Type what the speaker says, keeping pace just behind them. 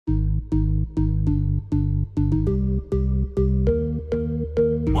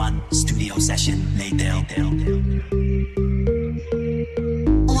session laid down.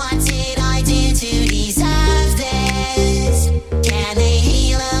 What did I do to deserve this? Can they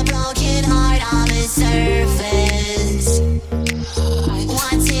heal a broken heart on the surface?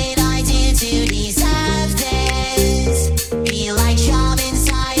 What did I do to deserve this? Feel like charm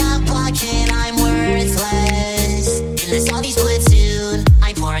inside a bucket, I'm worthless. In the zombie's platoon,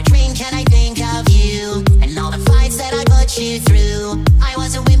 I pour a drink and I think of you, and all the fights that I put you through. I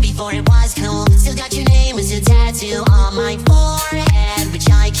was a wimp before it was cool. Still got your name as a tattoo on my forehead, which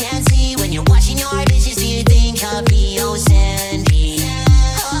I can't see. When you're watching your dishes, do you think of me? Oh, Sandy,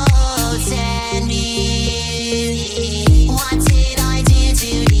 oh, Sandy. What did I do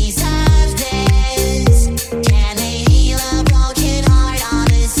to deserve this? Can they heal a broken heart on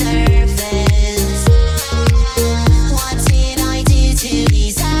the surface? What did I do to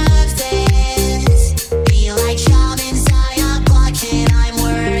deserve this? Feel like charm inside a bucket, I'm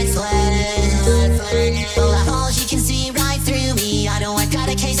worthless. Full of holes, you can see right through me. I know I've got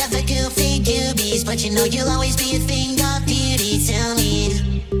a case of the goofy goobies, but you know you'll always be a thing of beauty to me.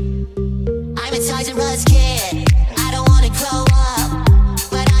 I'm a Toys R Us kid, I don't wanna grow up,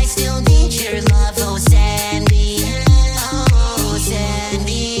 but I still need your love, oh Sandy, oh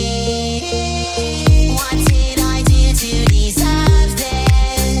Sandy. What did I do to deserve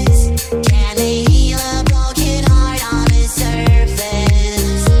this? Can they heal a broken heart on the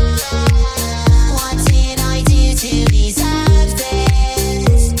surface? What did I do to deserve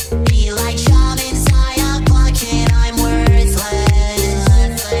this? Feel like charm inside a bucket, I'm worthless.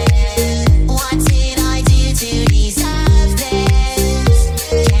 What did I do to deserve this?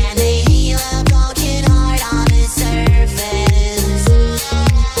 Can they heal a broken heart on the surface?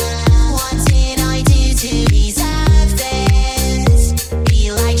 What did I do to deserve this?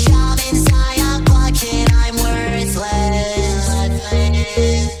 Feel like charm inside a bucket, I'm worthless.